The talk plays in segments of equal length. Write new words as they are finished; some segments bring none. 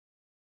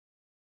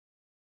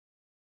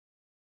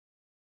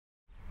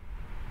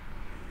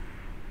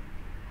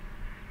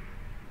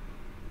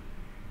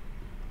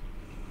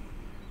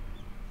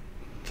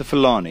The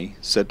Fulani,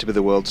 said to be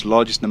the world's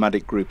largest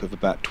nomadic group of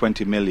about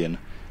 20 million,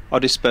 are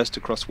dispersed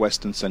across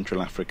West and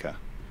Central Africa.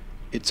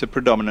 It's a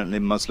predominantly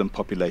Muslim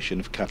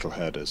population of cattle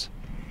herders.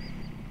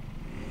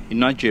 In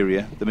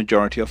Nigeria, the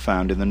majority are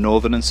found in the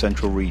northern and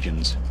central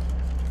regions.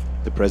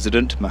 The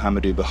President,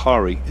 Muhammadu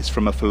Buhari, is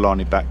from a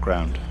Fulani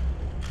background.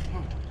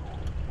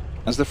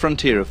 As the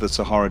frontier of the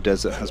Sahara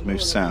Desert has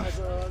moved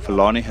south,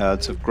 Fulani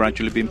herds have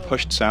gradually been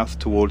pushed south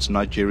towards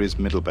Nigeria's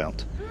Middle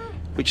Belt,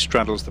 which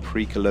straddles the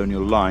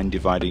pre-colonial line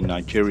dividing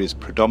Nigeria's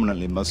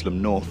predominantly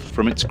Muslim north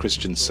from its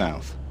Christian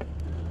south.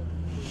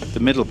 The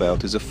Middle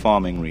Belt is a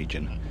farming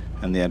region,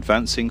 and the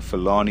advancing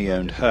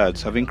Fulani-owned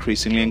herds have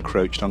increasingly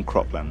encroached on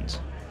croplands.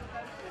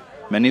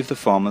 Many of the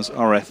farmers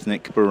are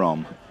ethnic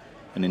Barom,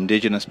 an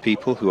indigenous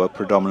people who are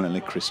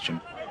predominantly Christian.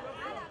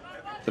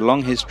 The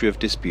long history of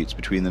disputes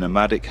between the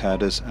nomadic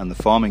herders and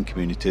the farming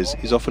communities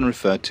is often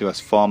referred to as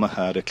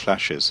farmer-herder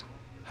clashes.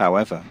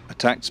 However,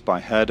 attacks by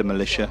herder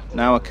militia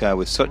now occur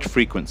with such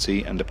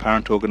frequency and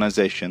apparent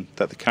organisation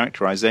that the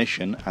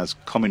characterisation as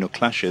communal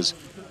clashes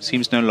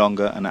seems no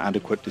longer an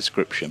adequate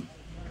description.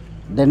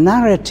 The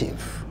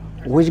narrative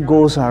which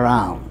goes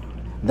around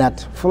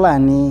that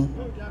Fulani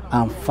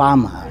and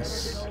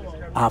farmers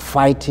are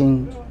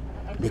fighting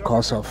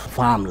because of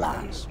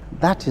farmlands,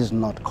 that is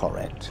not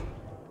correct.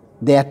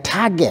 Their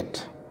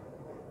target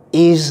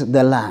is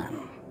the land.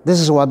 This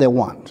is what they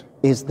want,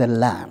 is the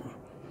land.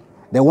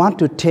 They want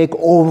to take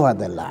over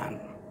the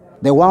land.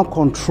 They want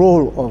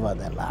control over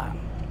the land.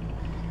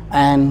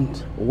 And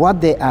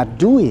what they are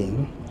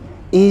doing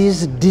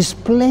is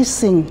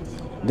displacing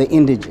the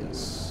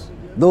indigenous,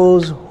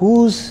 those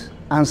whose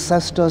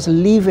ancestors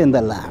live in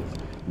the land.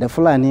 The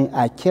Fulani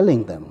are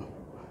killing them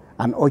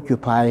and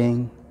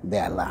occupying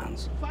their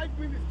lands.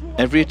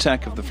 Every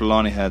attack of the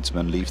Fulani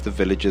herdsmen leaves the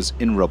villagers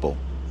in rubble,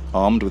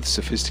 armed with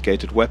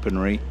sophisticated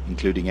weaponry,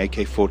 including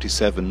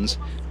AK-47s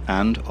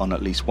and, on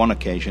at least one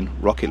occasion,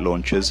 rocket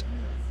launchers.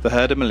 The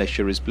herder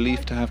militia is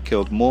believed to have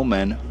killed more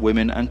men,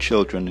 women and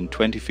children in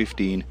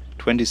 2015,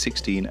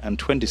 2016 and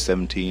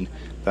 2017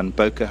 than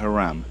Boko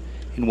Haram,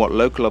 in what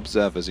local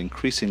observers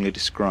increasingly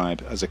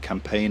describe as a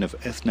campaign of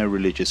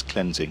ethno-religious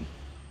cleansing.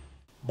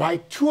 By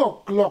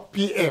 2:00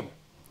 p.m.,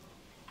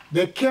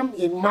 they came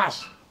in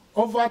mass,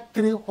 over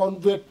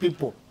 300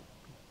 people.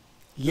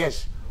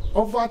 Yes,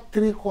 over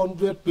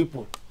 300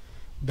 people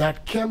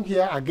that came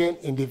here again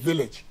in the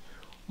village.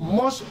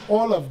 Most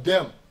all of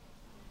them,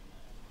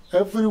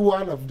 every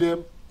one of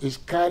them is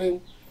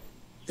carrying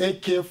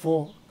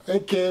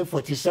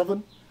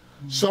AK-47.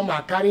 Some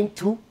are carrying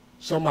 2,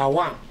 some are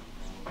 1.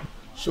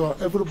 So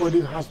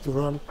everybody has to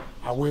run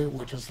away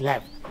with his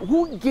life.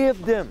 Who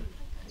gave them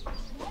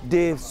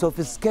the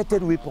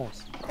sophisticated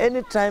weapons?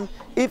 Anytime,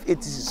 if it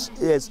is,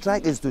 a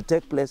strike is to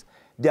take place,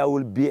 there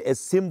will be a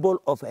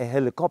symbol of a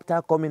helicopter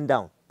coming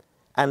down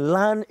and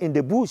land in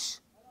the bush.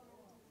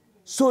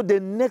 So the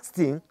next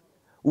thing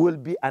will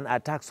be an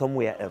attack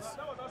somewhere else.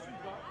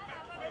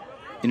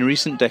 In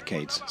recent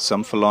decades,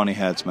 some Fulani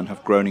herdsmen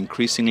have grown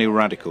increasingly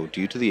radical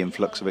due to the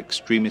influx of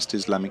extremist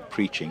Islamic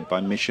preaching by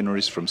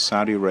missionaries from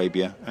Saudi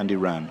Arabia and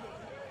Iran,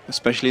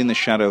 especially in the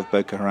shadow of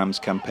Boko Haram's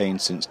campaign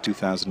since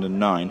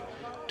 2009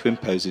 to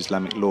impose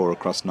Islamic law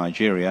across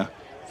Nigeria.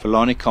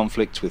 Fulani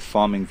conflicts with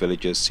farming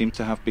villagers seem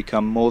to have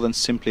become more than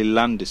simply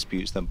land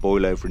disputes that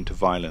boil over into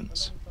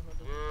violence.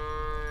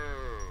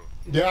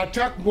 They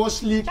attack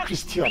mostly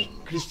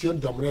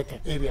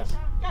Christian-dominated areas.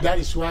 That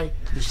is why,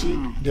 you see,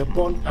 they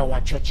burn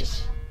our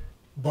churches.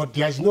 But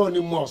there is no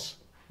any mosque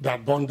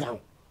that burned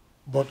down.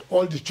 But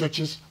all the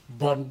churches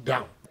burned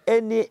down.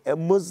 Any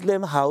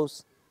Muslim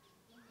house,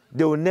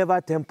 they will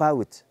never tamper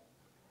with.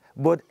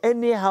 But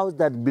any house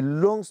that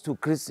belongs to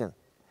Christian,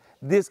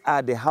 these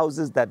are the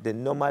houses that they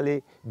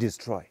normally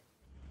destroy.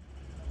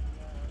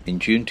 In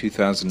June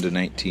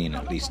 2018,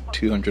 at least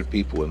 200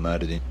 people were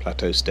murdered in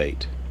Plateau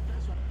State.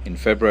 In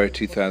February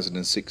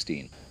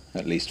 2016,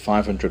 at least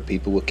 500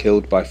 people were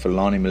killed by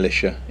Fulani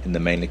militia in the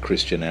mainly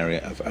Christian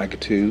area of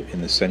Agatu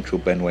in the central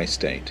Benue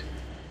State.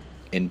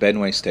 In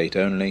Benue State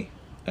only,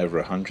 over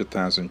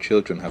 100,000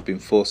 children have been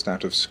forced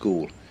out of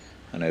school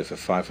and over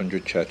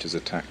 500 churches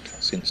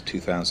attacked since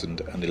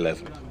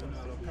 2011.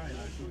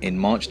 In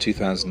March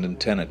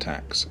 2010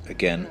 attacks,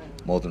 again,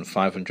 more than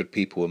 500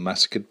 people were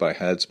massacred by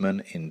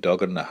herdsmen in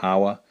Dogon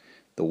Nahawa,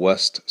 the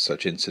worst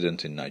such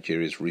incident in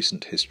Nigeria's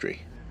recent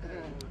history.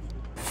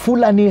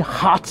 Fulani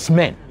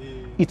herdsmen,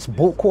 it's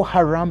Boko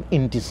Haram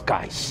in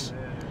disguise.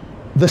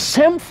 The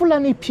same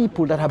Fulani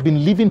people that have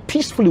been living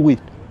peacefully with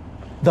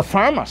the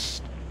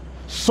farmers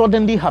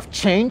suddenly have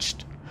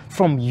changed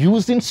from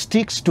using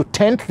sticks to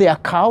tent their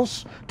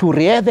cows, to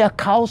rear their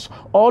cows,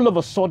 all of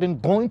a sudden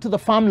going to the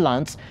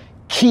farmlands,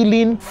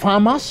 killing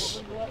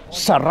farmers,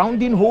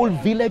 surrounding whole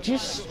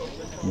villages,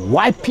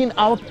 wiping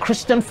out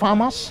Christian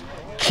farmers,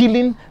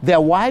 killing their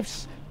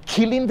wives,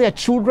 killing their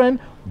children,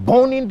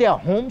 burning their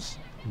homes,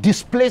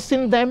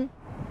 displacing them.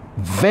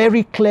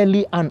 Very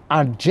clearly an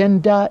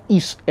agenda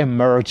is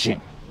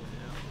emerging.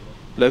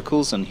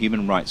 Locals and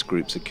human rights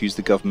groups accuse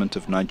the government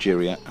of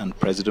Nigeria and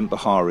President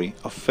Buhari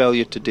of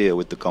failure to deal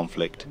with the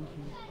conflict.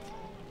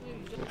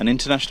 An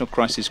international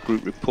crisis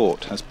group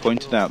report has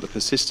pointed out the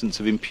persistence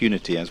of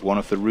impunity as one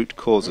of the root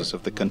causes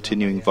of the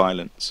continuing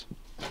violence.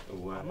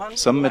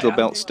 Some Middle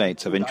Belt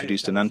states have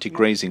introduced an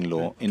anti-grazing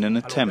law in an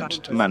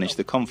attempt to manage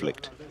the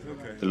conflict.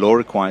 The law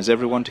requires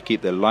everyone to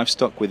keep their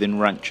livestock within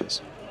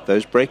ranches.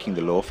 Those breaking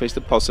the law face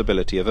the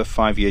possibility of a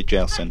 5-year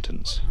jail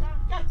sentence.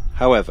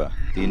 However,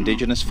 the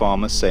indigenous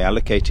farmers say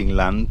allocating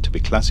land to be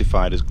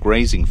classified as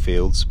grazing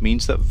fields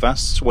means that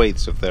vast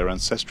swathes of their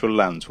ancestral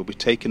lands will be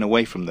taken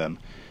away from them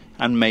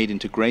and made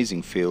into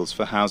grazing fields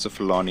for Hausa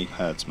Fulani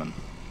herdsmen.